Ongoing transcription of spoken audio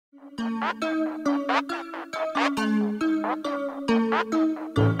What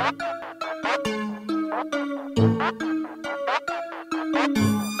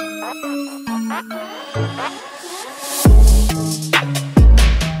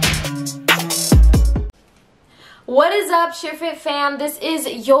is up, Surefit fam? This is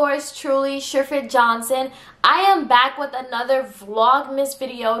yours truly, Surefit Johnson. I am back with another Vlogmas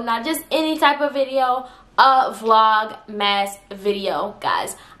video, not just any type of video, a Vlogmas video,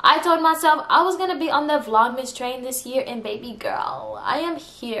 guys. I told myself I was gonna be on the Vlogmas train this year, and baby girl, I am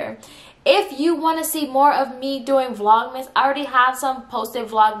here. If you want to see more of me doing Vlogmas, I already have some posted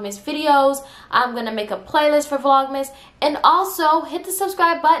Vlogmas videos. I'm going to make a playlist for Vlogmas. And also, hit the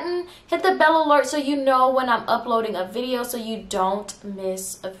subscribe button, hit the bell alert so you know when I'm uploading a video so you don't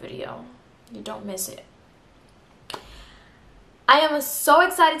miss a video. You don't miss it. I am so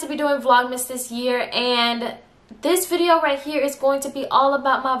excited to be doing Vlogmas this year. And this video right here is going to be all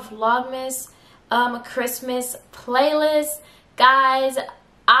about my Vlogmas Christmas playlist. Guys,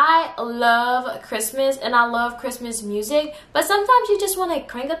 I love Christmas and I love Christmas music, but sometimes you just want to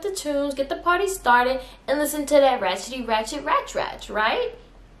crank up the tunes, get the party started, and listen to that ratchety ratchet ratch, right?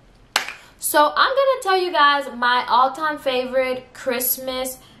 So I'm gonna tell you guys my all-time favorite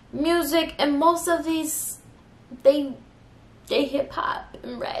Christmas music, and most of these they hip-hop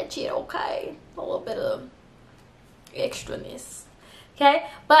and ratchet, okay? A little bit of extraness. Okay,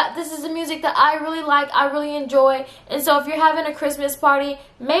 but this is the music that I really like, I really enjoy. And so if you're having a Christmas party,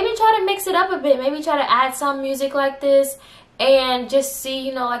 maybe try to mix it up a bit. Maybe try to add some music like this and just see,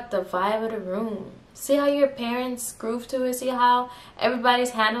 you know, like the vibe of the room. See how your parents groove to it. See how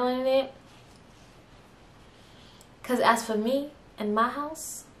everybody's handling it. Because as for me and my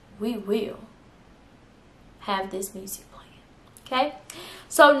house, we will have this music playing. Okay,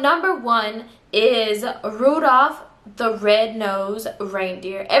 so number one is Rudolph the Red-Nosed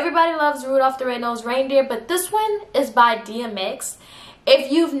Reindeer. Everybody loves Rudolph the Red-Nosed Reindeer, but this one is by DMX.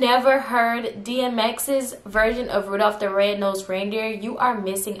 If you've never heard DMX's version of Rudolph the Red-Nosed Reindeer, you are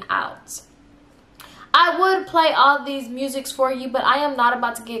missing out. I would play all these musics for you, but I am not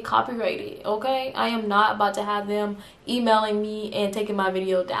about to get copyrighted, okay? I am not about to have them emailing me and taking my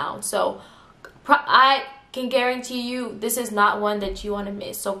video down. So I can guarantee you this is not one that you want to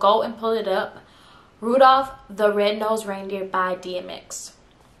miss. So go and pull it up. Rudolph the Red-Nosed Reindeer by DMX.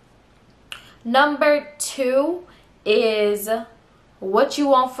 Number two is What You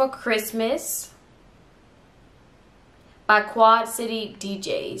Want for Christmas by Quad City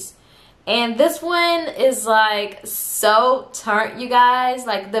DJs. And this one is like so turnt, you guys.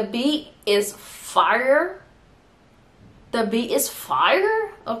 Like the beat is fire. The beat is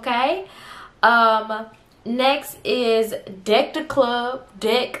fire, okay? Next is Deck the Club,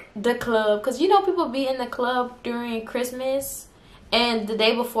 because you know people be in the club during Christmas and the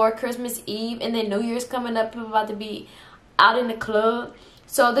day before Christmas Eve, and then New Year's coming up, people about to be out in the club.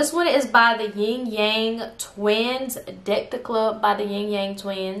 So this one is by the Yin Yang Twins, Deck the Club by the Yin Yang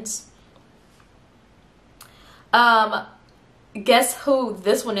Twins. Guess who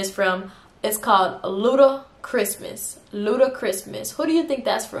this one is from? It's called Luda Christmas. Luda Christmas. Who do you think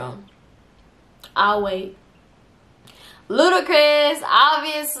that's from? I'll wait. Ludacris,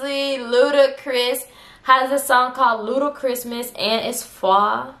 obviously. Ludacris has a song called Luda Christmas, and it's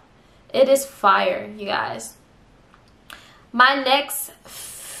fire. It is fire, you guys. My next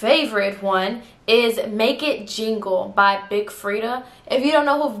favorite one is Make It Jingle by Big Frida. If you don't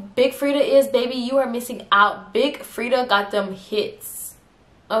know who Big Frida is, baby, you are missing out. Big Frida got them hits,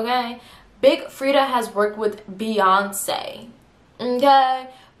 okay? Big Frida has worked with Beyonce, okay?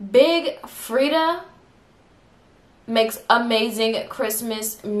 Big Frida makes amazing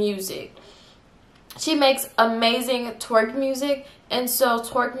Christmas music. She makes amazing twerk music, and so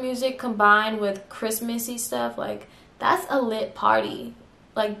twerk music combined with Christmassy stuff, like that's a lit party.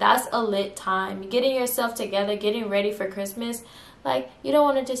 Like that's a lit time. Getting yourself together, getting ready for Christmas. Like you don't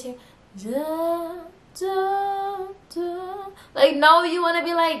want to just hear da, da, da. Like no, you want to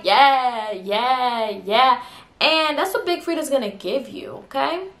be like yeah, yeah, yeah. And that's what Big Frida's gonna give you,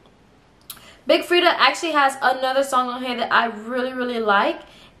 okay? Big Frida actually has another song on here that I really, really like.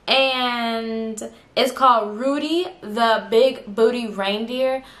 And it's called Rudy the Big Booty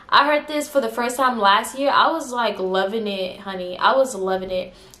Reindeer. I heard this for the first time last year. I was like loving it, honey. I was loving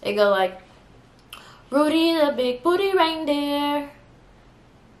it. It go like, Rudy the Big Booty Reindeer.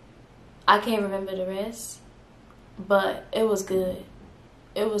 I can't remember the rest. But it was good.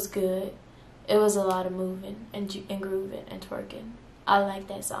 It was good. It was a lot of moving and grooving and twerking. I like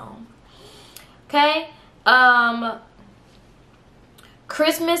that song. Okay.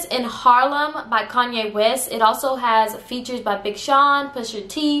 Christmas in Harlem by Kanye West. It also has features by Big Sean, Pusha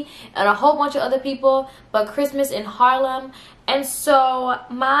T, and a whole bunch of other people. But Christmas in Harlem. And so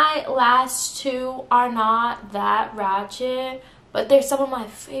my last two are not that ratchet, but they're some of my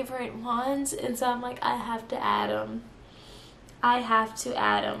favorite ones. And so I'm like, I have to add them. I have to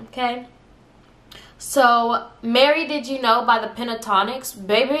add them, okay? So, Mary Did You Know by the Pentatonics.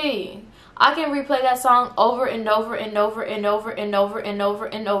 Baby, I can replay that song over and over and over and over and over and over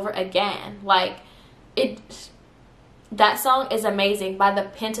and over again. Like, that song is amazing, by the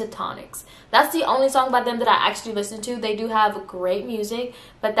Pentatonics. That's the only song by them that I actually listen to. They do have great music,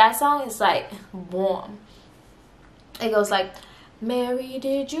 but that song is like, warm. It goes like, Mary,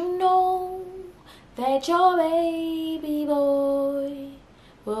 did you know that your baby boy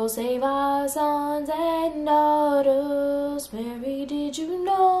will save our sons and daughters? Mary, did you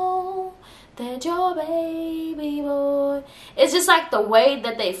know that your baby boy... It's just like the way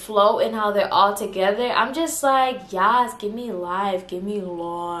that they flow and how they're all together. I'm just like, yes, give me life, give me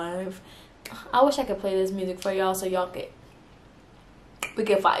life. I wish I could play this music for y'all so y'all could... we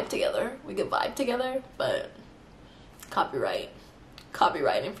could vibe together. We could vibe together, but copyright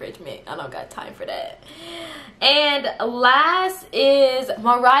infringement. I don't got time for that. And last is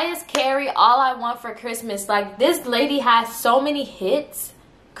Mariah Carey, All I Want for Christmas. Like, this lady has so many hits,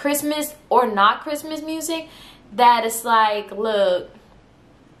 Christmas or not Christmas music, that it's like, look,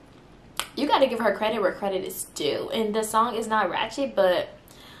 you got to give her credit where credit is due. And the song is not ratchet, but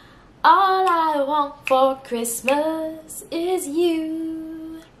all I want for Christmas is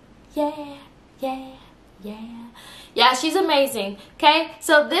you. Yeah, yeah, yeah. Yeah, she's amazing. Okay,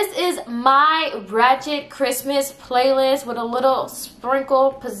 so this is my ratchet Christmas playlist with a little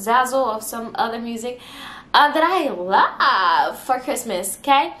sprinkle, pizzazzle of some other music that I love for Christmas.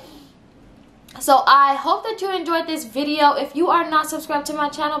 Okay, so I hope that you enjoyed this video. If you are not subscribed to my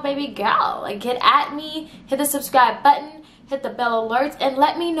channel, baby girl, like, get at me, hit the subscribe button, hit the bell alerts, and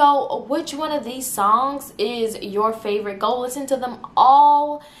let me know which one of these songs is your favorite. Go listen to them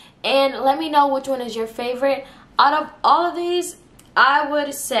all and let me know which one is your favorite. Out of all of these, I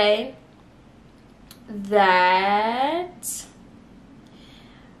would say that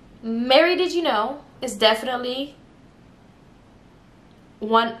Mary Did You Know is definitely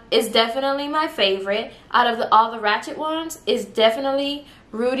my favorite. Out of all the ratchet ones is definitely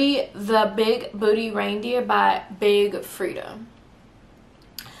Rudy the Big Booty Reindeer by Big Freedom.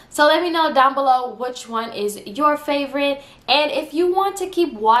 So let me know down below which one is your favorite. And if you want to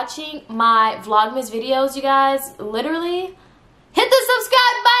keep watching my Vlogmas videos, you guys, literally hit the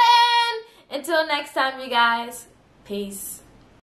subscribe button. Until next time, you guys, peace.